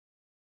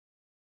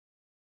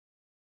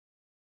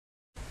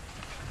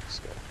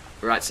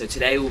Right, so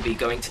today we'll be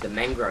going to the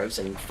mangroves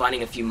and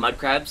finding a few mud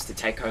crabs to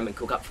take home and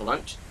cook up for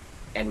lunch.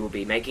 And we'll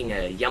be making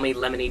a yummy,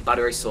 lemony,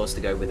 buttery sauce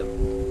to go with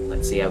them.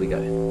 Let's see how we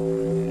go.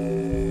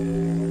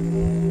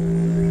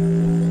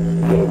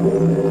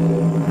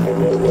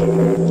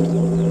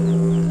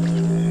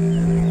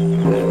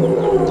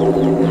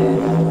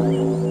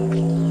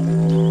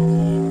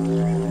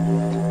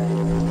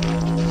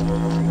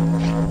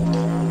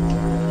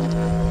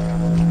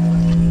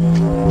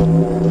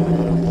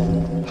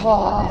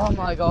 Oh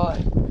my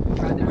god.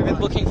 We've been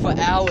looking for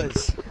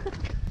hours.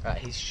 Right,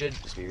 he should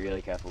just be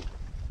really careful.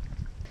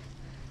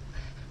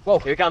 Whoa,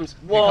 here he comes.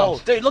 Whoa,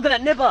 dude, look at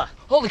that nipper.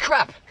 Holy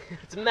crap.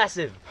 It's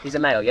massive. He's a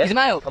male, yeah? He's a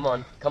male. Come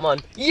on, come on.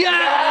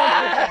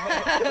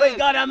 Yeah! We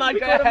got a mud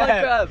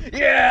crab.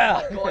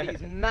 Yeah! Oh god,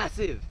 he's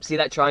massive. See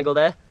that triangle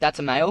there? That's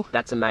a male.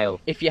 That's a male.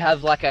 If you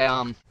have like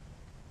a,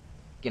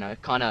 you know,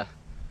 kind of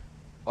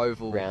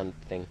oval Round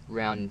thing.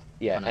 Round.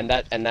 Yeah,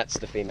 kinda. and that's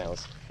the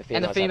females.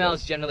 And the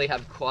females generally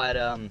have quite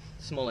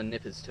smaller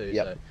nippers too.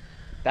 Yep. So.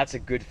 That's a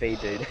good feed,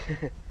 dude.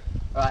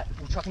 Alright,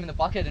 we'll chuck him in the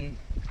bucket and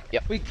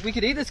yep. we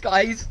could eat this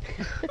guy. He's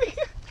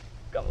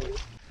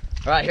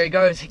Alright, here he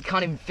goes. He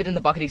can't even fit in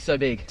the bucket, he's so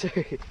big.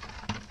 Dude.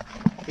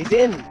 He's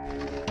in.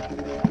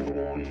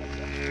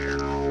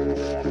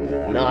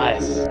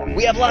 Nice.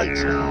 We have lunch.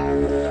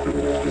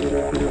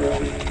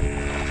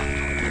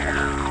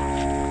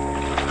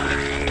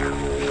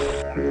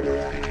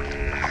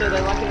 So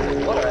they like it in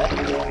the water,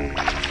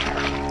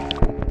 eh?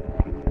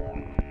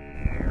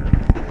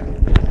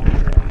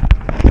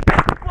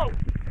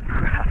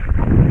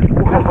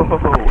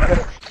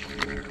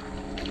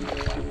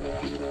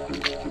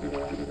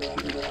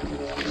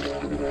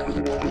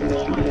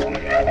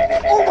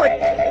 Oh my!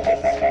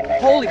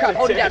 Holy crap,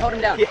 hold him down, hold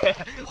him down. Yeah,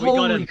 we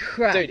got him. Holy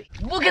crap. Dude.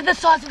 Look at the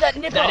size of that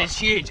nipper. That is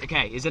huge.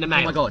 Okay, is it a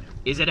male? Oh my god.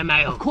 Is it a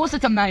male? Of course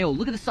it's a male.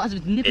 Look at the size of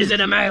his nipper. Is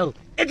it a male?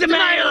 It's a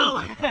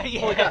male!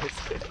 Yes.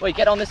 Wait,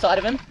 get on this side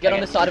of him. Get on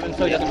this side of him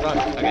so he doesn't run.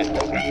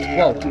 Okay.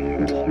 Whoa.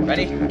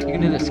 Ready? You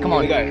can do this. Come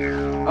on. Here we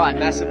go. Alright.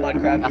 Massive mud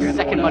crab. Our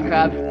second mud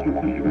crab.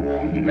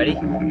 Ready?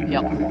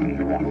 Yep.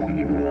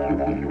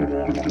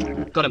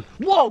 Got him.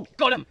 Whoa!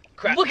 Got him!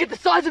 Crap. Look at the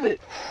size of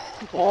it!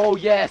 Oh,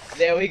 yes.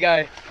 There we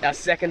go. Our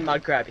second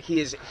mud crab.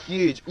 He is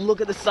huge. Look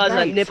at the size of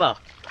that nipper.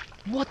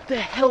 What the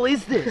hell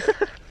is this?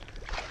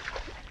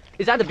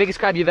 Is that the biggest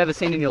crab you've ever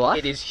seen in your life?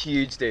 It is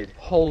huge, dude.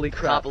 Holy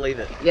crap. Can't believe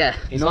it. Yeah,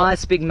 He's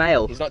nice big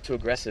male. He's not too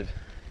aggressive.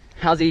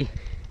 How's he?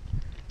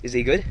 Is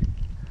he good?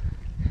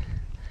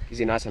 Is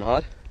he nice and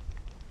hard?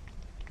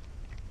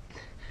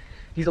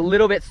 He's a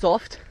little bit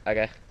soft.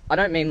 Okay. I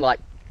don't mean like,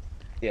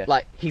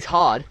 like he's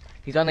hard.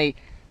 He's only,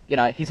 you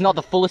know, he's not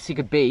the fullest he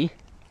could be.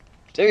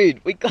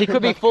 Dude, we got He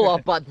could be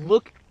fuller, but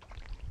look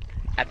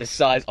at the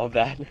size of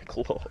that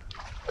claw.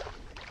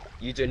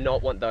 You do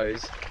not want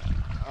those.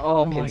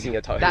 Oh my pins in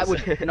your toes. That would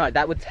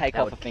that would take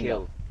That off would a finger.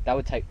 kill. That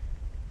would take.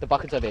 The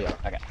bucket's over here.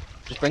 Okay.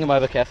 Just bring him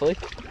over carefully.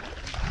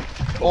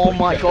 Oh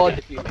my god.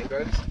 A few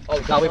mangroves.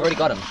 Oh no, we've already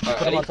got him. Alright,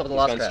 Put him on top of the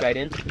last going crab. straight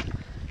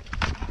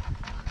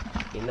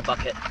in the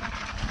bucket.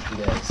 He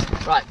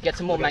goes. Right, get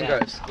some more Look at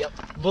mangroves. that. Yep.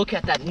 Look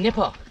at that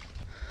nipper.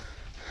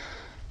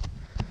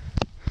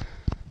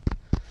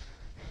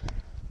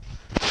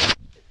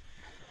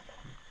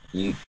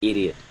 You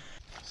idiot.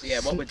 So yeah,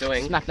 what we're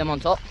doing, Smack them on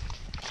top.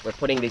 we're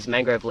putting these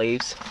mangrove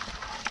leaves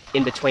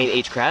in between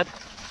each crab,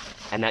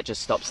 and that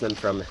just stops them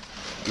from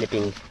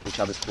nipping each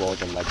other's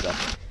claws and legs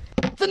off.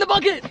 It's in the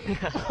bucket!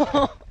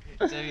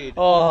 Dude,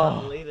 Oh. I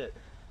can't believe it.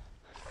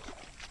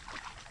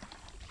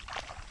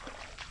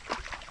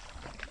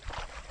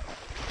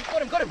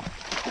 Got him!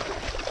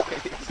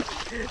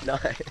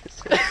 Nice.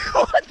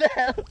 What the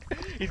hell?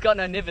 He's got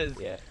no nippers.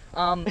 Yeah.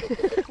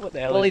 What the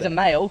hell well, is he's that? a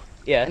male,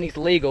 Yeah. and he's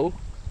legal,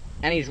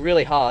 and he's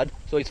really hard,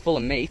 so he's full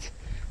of meat.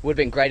 Would have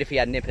been great if he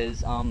had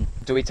nippers.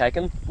 Do we take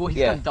him? Well, he's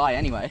Yeah. gonna die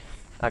anyway.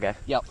 Okay.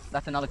 Yep,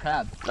 that's another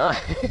crab.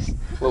 Nice.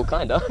 Well,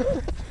 kinda.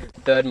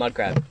 Third mud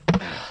crab.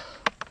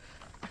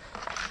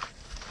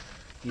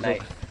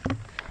 Mate,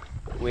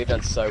 we've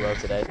done so well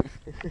today.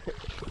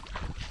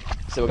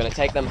 So we're going to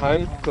take them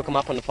home, cook them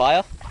up on the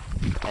fire,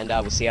 and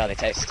we'll see how they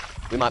taste.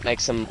 We might make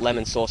some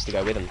lemon sauce to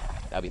go with them.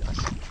 That'd be nice.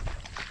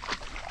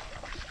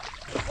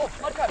 Oh,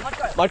 mud crab, mud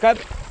crab. Mud crab?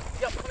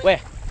 Yep. Where?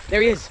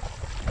 There he is.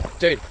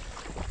 Dude.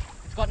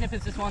 It's got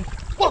nippers, this one.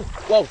 Whoa!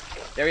 Whoa!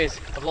 There he is.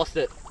 I've lost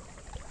it.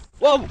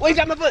 Whoa! He's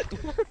at my foot!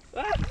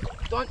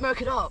 Don't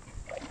murk it up.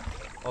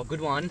 Oh,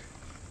 good one.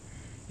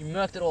 You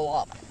murked it all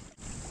up.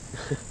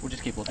 We'll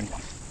just keep looking.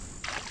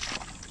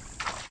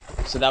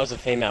 So that was a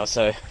female,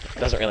 so it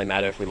doesn't really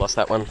matter if we lost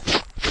that one.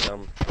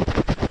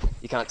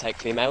 You can't take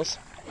females.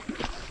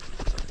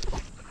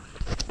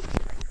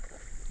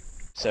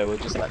 So we'll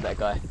just let that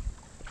guy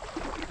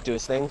do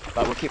his thing,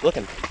 but we'll keep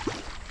looking.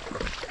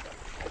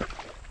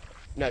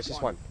 No, it's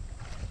just one.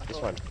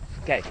 Just one.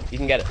 Okay, you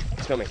can get it.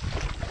 It's filming.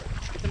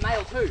 It's a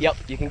male too. Yep,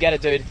 you can get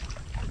it, dude.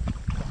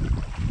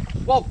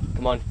 Whoa!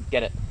 Come on,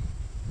 get it.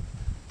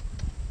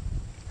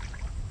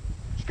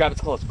 Just grab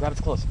its claws, grab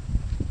its claws.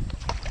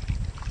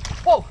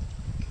 Whoa!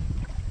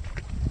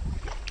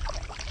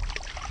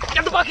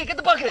 Get the bucket, get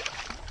the bucket!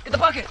 Get the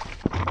bucket!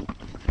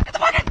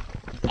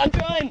 I'm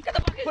trying. Get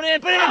the bucket. Put it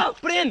in, put it in,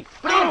 put it in,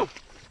 put it in.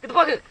 Get the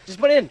bucket. Just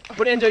put it in,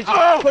 dude.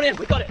 Just put it in.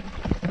 We got it.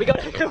 We got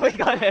it. We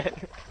got it.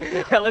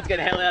 Let's get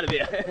the hell out of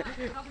here.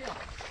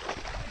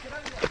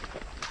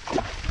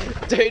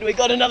 Dude, we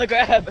got another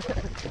grab.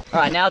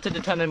 Alright, now to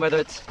determine whether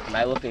it's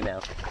Male or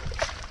female.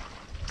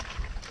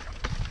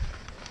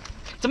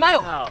 a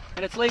male. Wow.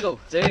 And it's legal.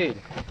 Dude,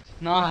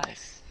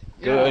 Nice.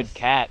 good Yes.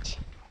 catch.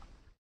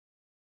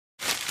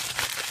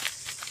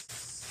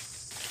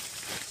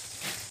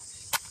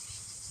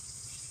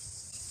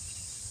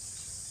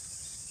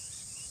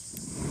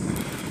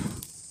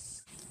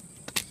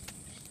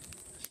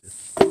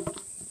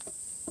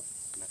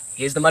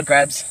 Here's the mud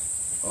crabs.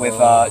 We've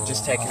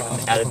just taken them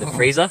out of the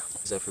freezer,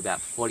 so for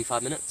about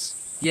 45 minutes.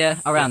 Yeah,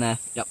 around there.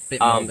 Yep, bit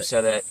more. But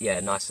So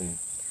they're nice and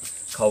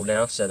cold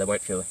now, so they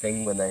won't feel a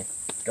thing when they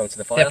go into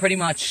the fire. they're pretty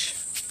much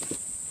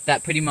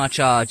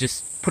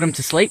just put them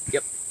to sleep.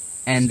 Yep.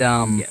 And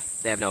Yeah,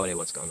 they have no idea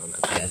what's going on.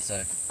 yeah,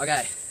 so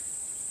okay.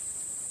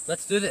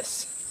 Let's do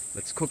this.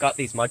 Let's cook up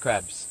these mud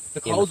crabs.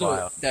 The in coals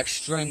fire. are they're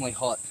extremely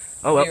hot.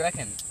 Oh What well. do you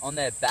reckon? On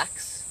their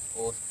backs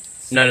or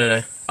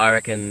No. I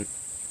reckon.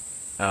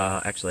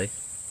 Actually,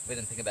 we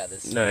didn't think about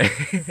this. no.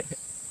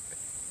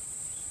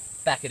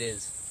 Back it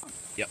is.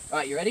 Yep.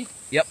 Alright, you ready?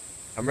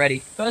 I'm ready.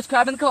 First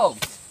crab in the coals.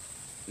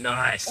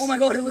 Nice. Oh my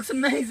god, it looks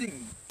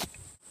amazing!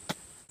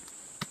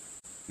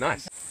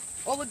 Nice.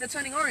 Oh look, they're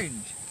turning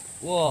orange.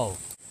 Whoa.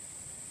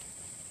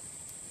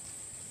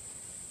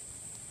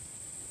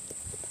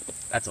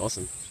 That's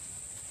awesome.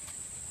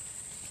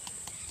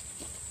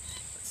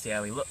 Let's see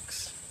how he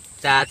looks.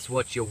 That's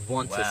what you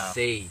want to Wow.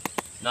 see.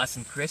 Nice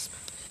and crisp.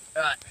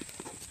 Alright,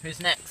 who's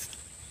next?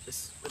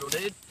 This little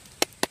dude.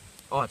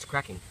 Oh, it's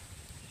cracking.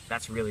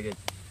 That's really good.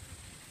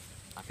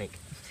 I think.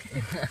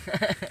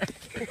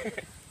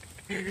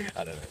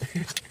 I don't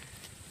know.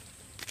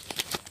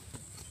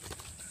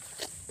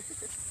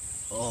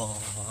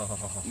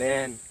 Oh.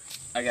 Man.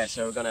 Okay,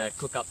 so we're gonna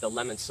cook up the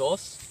lemon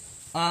sauce.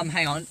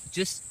 Hang on.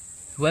 Just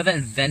whoever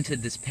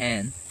invented this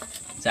pan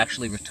is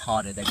actually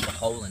retarded. They put a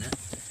hole in it.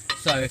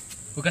 So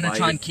we're gonna Why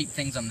try you- and keep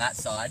things on that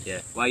side. Yeah.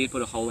 Why you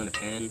put a hole in a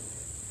pan?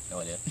 No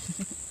idea.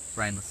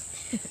 Brainless.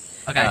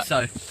 Okay, Alright.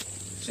 so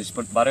Just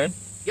put butter in.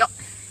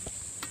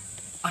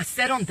 I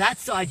said on that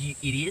side, you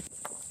idiot.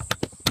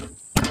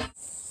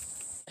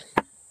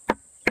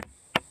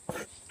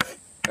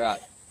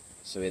 Alright.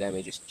 So then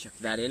we just chuck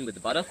that in with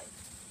the butter.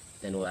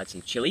 Then we'll add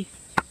some chili.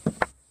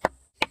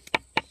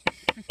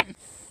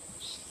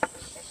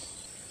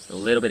 Just a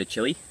little bit of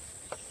chili.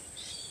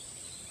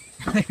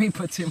 I think we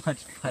put too much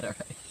butter.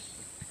 Right?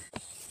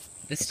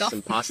 This stuff.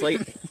 Some parsley.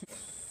 Alright,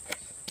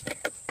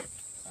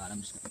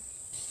 I'm just gonna.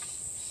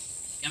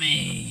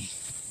 Yummy.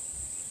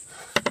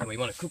 And we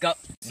want to cook up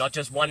not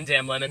just one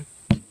damn lemon,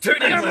 2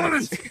 damn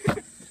lemons.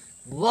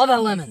 Love our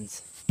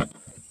lemons.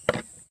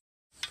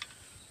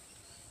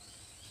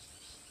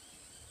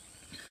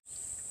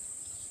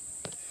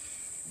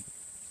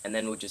 And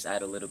then we'll just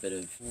add a little bit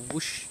of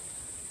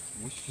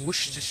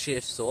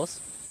Worcestershire sauce.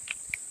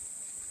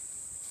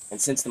 And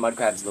since the mud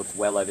crabs look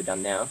well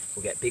overdone now,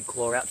 we'll get Big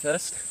Claw out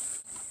first.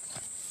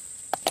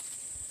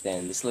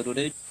 Then this little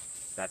dude.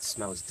 That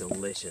smells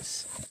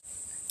delicious.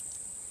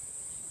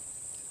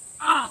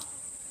 Ah!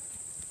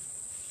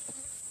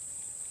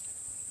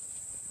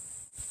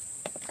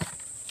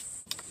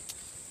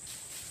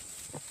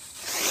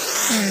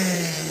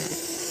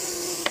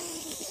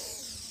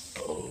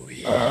 Oh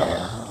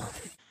yeah.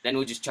 Then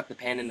we'll just chuck the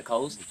pan in the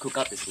coals and cook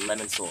up this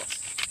lemon sauce.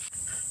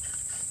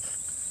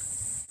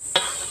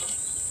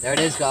 There it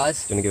is,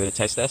 guys. Gonna give it a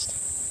taste test?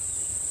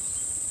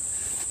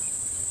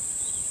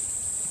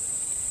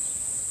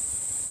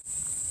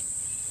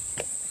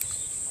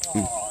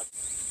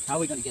 How are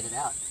we going to get it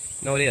out?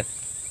 No idea.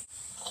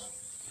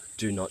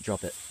 Do not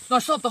drop it. No,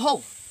 stop the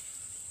hole.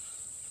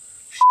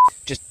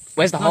 Just,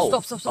 where's the No, hole?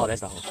 stop, stop, stop. Oh, there's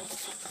the hole.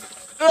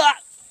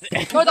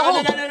 No, the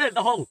hole. No,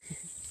 the hole.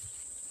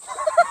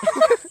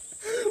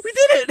 We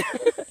did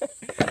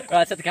it.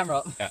 Alright, set the camera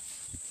up. Yeah.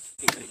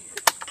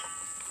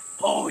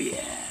 Oh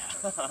yeah.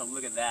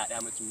 Look at that,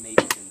 how much meat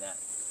is in that.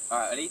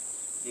 Alright, ready?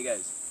 Here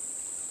goes.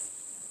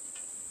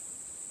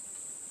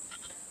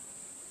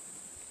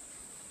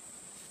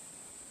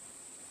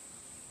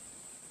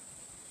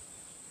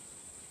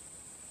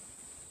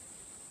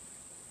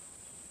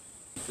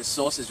 The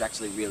sauce is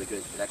actually really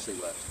good. It actually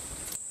worked.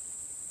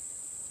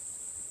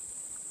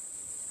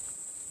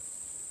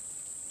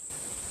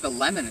 The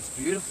lemon is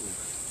beautiful.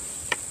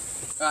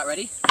 Alright,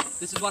 ready?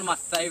 This is one of my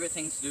favourite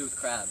things to do with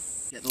crab.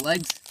 Get the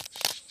legs.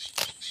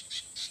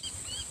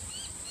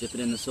 Dip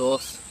it in the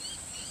sauce.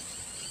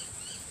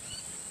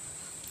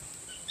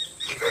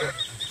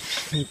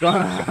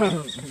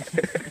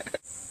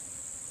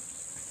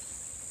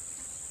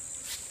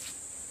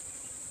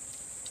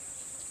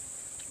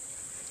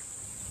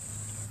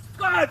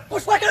 God,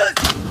 push back at it!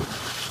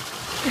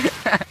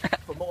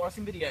 For more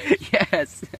awesome videos. Yes.